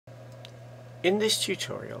In this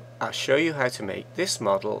tutorial, I'll show you how to make this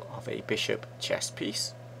model of a bishop chess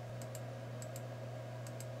piece.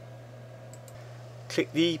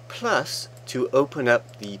 Click the plus to open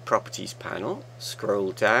up the Properties panel,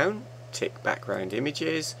 scroll down, tick Background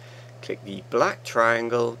Images, click the black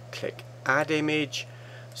triangle, click Add Image,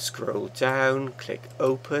 scroll down, click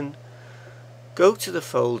Open, go to the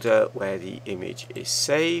folder where the image is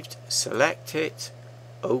saved, select it,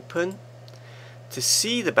 open. To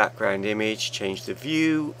see the background image, change the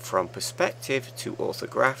view from perspective to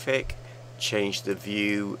orthographic, change the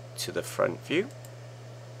view to the front view.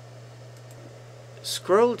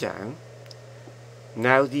 Scroll down.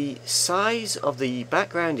 Now the size of the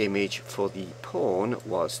background image for the pawn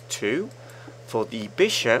was 2. For the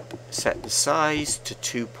bishop, set the size to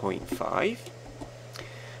 2.5.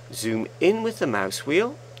 Zoom in with the mouse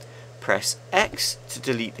wheel, press X to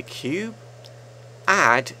delete the cube,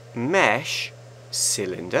 add mesh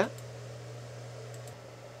cylinder.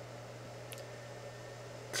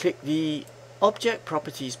 Click the Object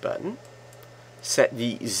Properties button, set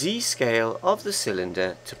the Z scale of the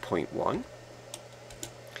cylinder to 0.1,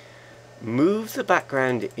 move the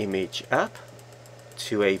background image up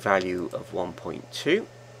to a value of 1.2,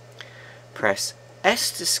 press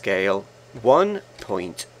S to scale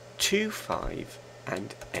 1.25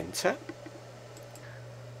 and enter.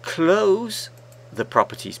 Close the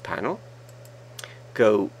Properties panel.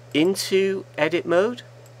 Go into Edit mode.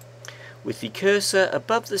 With the cursor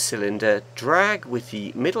above the cylinder, drag with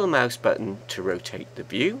the middle mouse button to rotate the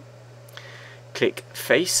view. Click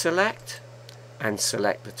Face Select and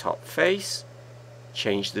select the top face.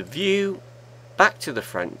 Change the view back to the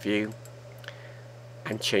front view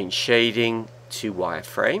and change shading to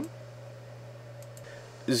wireframe.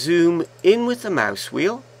 Zoom in with the mouse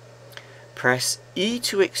wheel. Press E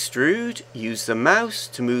to extrude, use the mouse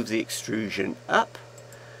to move the extrusion up,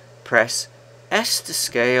 press S to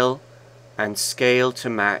scale and scale to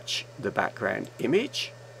match the background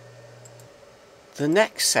image. The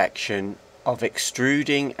next section of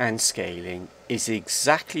extruding and scaling is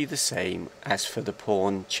exactly the same as for the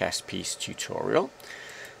pawn chess piece tutorial,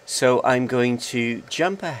 so I'm going to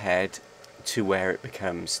jump ahead to where it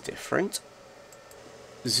becomes different.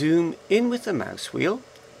 Zoom in with the mouse wheel.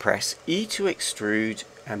 Press E to extrude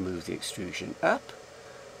and move the extrusion up.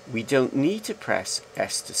 We don't need to press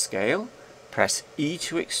S to scale. Press E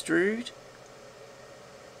to extrude.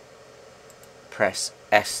 Press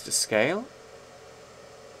S to scale.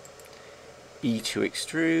 E to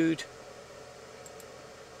extrude.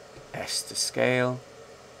 S to scale.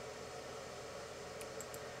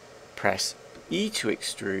 Press E to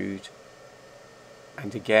extrude.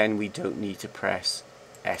 And again, we don't need to press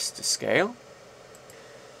S to scale.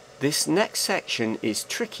 This next section is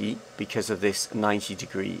tricky because of this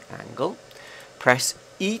 90-degree angle. Press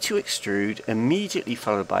E to extrude, immediately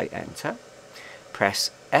followed by Enter.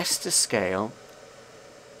 Press S to scale.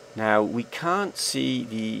 Now we can't see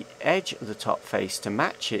the edge of the top face to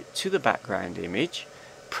match it to the background image.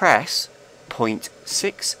 Press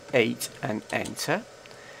 0.68 and Enter.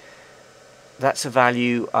 That's a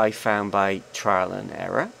value I found by trial and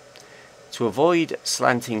error. To avoid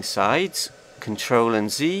slanting sides, Control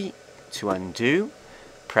and Z to undo,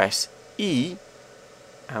 press E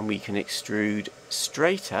and we can extrude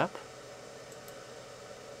straight up.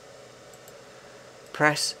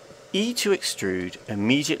 Press E to extrude,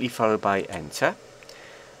 immediately followed by Enter.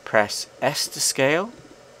 Press S to scale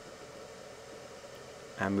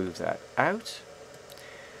and move that out.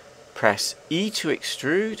 Press E to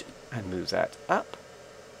extrude and move that up.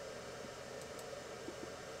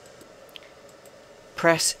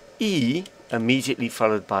 Press E immediately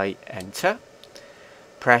followed by Enter.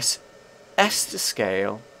 Press S to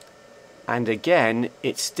scale, and again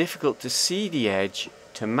it's difficult to see the edge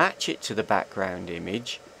to match it to the background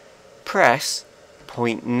image. Press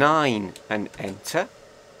 0.9 and Enter.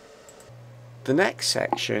 The next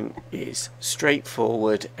section is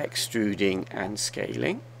straightforward extruding and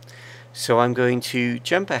scaling, so I'm going to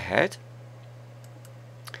jump ahead.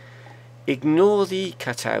 Ignore the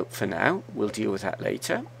cutout for now, we'll deal with that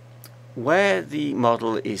later. Where the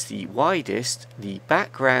model is the widest, the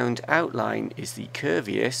background outline is the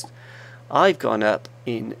curviest, I've gone up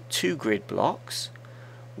in 2 grid blocks.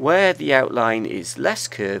 Where the outline is less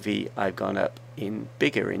curvy, I've gone up in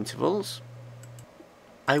bigger intervals.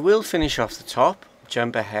 I will finish off the top.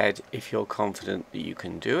 Jump ahead if you're confident that you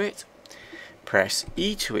can do it. Press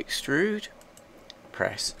E to extrude,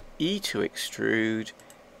 press E to extrude,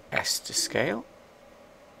 S to scale.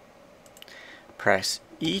 Press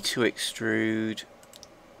E to extrude,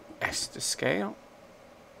 S to scale.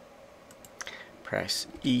 Press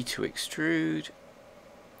E to extrude,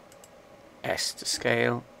 S to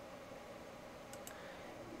scale,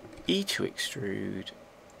 E to extrude,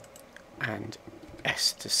 and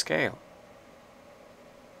S to scale.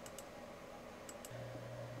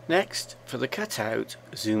 Next, for the cutout,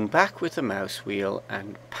 zoom back with the mouse wheel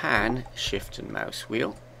and pan, shift and mouse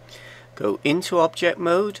wheel. Go into object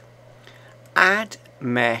mode, add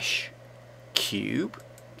mesh cube,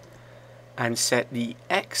 and set the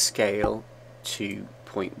X scale to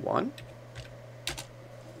 0.1.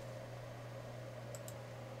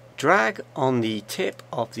 Drag on the tip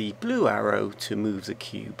of the blue arrow to move the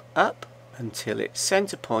cube up until its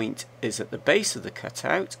center point is at the base of the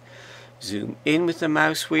cutout. Zoom in with the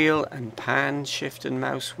mouse wheel and pan, shift and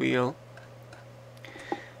mouse wheel.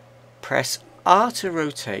 Press R to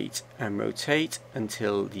rotate and rotate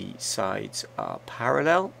until the sides are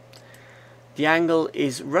parallel. The angle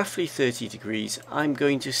is roughly 30 degrees. I'm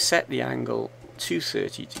going to set the angle to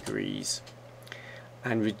 30 degrees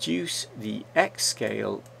and reduce the X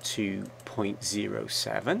scale to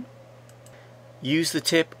 0.07. Use the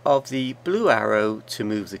tip of the blue arrow to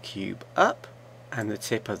move the cube up and the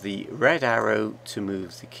tip of the red arrow to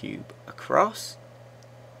move the cube across.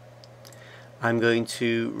 I'm going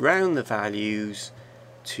to round the values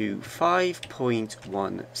to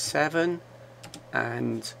 5.17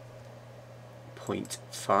 and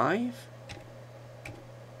 0.5.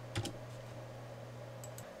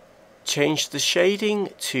 Change the shading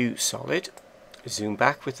to solid. Zoom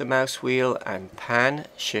back with the mouse wheel and pan,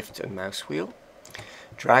 shift and mouse wheel.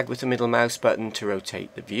 Drag with the middle mouse button to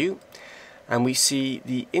rotate the view. And we see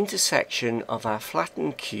the intersection of our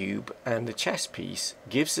flattened cube and the chess piece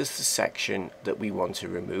gives us the section that we want to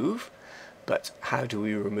remove. But how do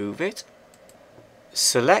we remove it?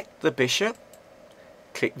 Select the bishop,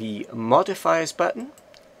 click the modifiers button,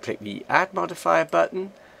 click the add modifier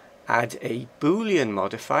button, add a Boolean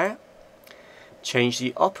modifier, change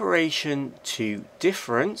the operation to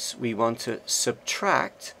difference. We want to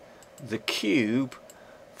subtract the cube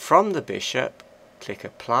from the bishop, click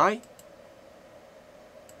apply.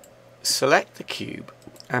 Select the cube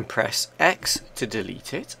and press X to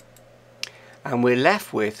delete it, and we're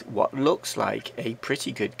left with what looks like a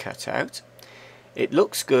pretty good cutout. It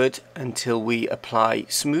looks good until we apply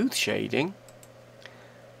smooth shading,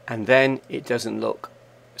 and then it doesn't look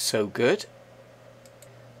so good.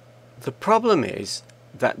 The problem is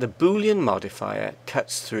that the Boolean modifier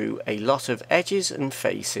cuts through a lot of edges and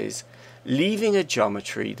faces, leaving a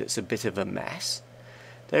geometry that's a bit of a mess.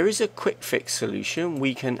 There is a quick fix solution.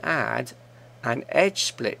 We can add an edge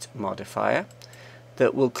split modifier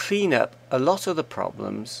that will clean up a lot of the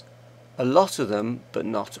problems, a lot of them but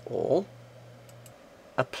not all.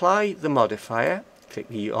 Apply the modifier, click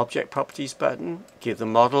the object properties button, give the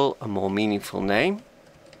model a more meaningful name.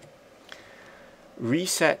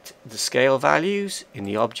 Reset the scale values. In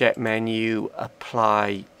the object menu,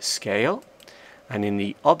 apply scale, and in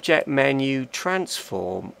the object menu,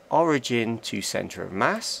 transform origin to center of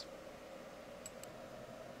mass.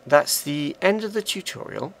 That's the end of the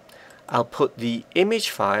tutorial. I'll put the image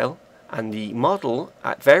file and the model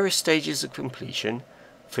at various stages of completion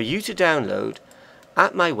for you to download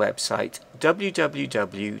at my website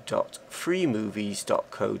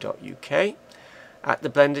www.freemovies.co.uk, at the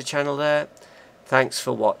Blender channel there. Thanks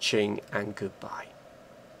for watching and goodbye.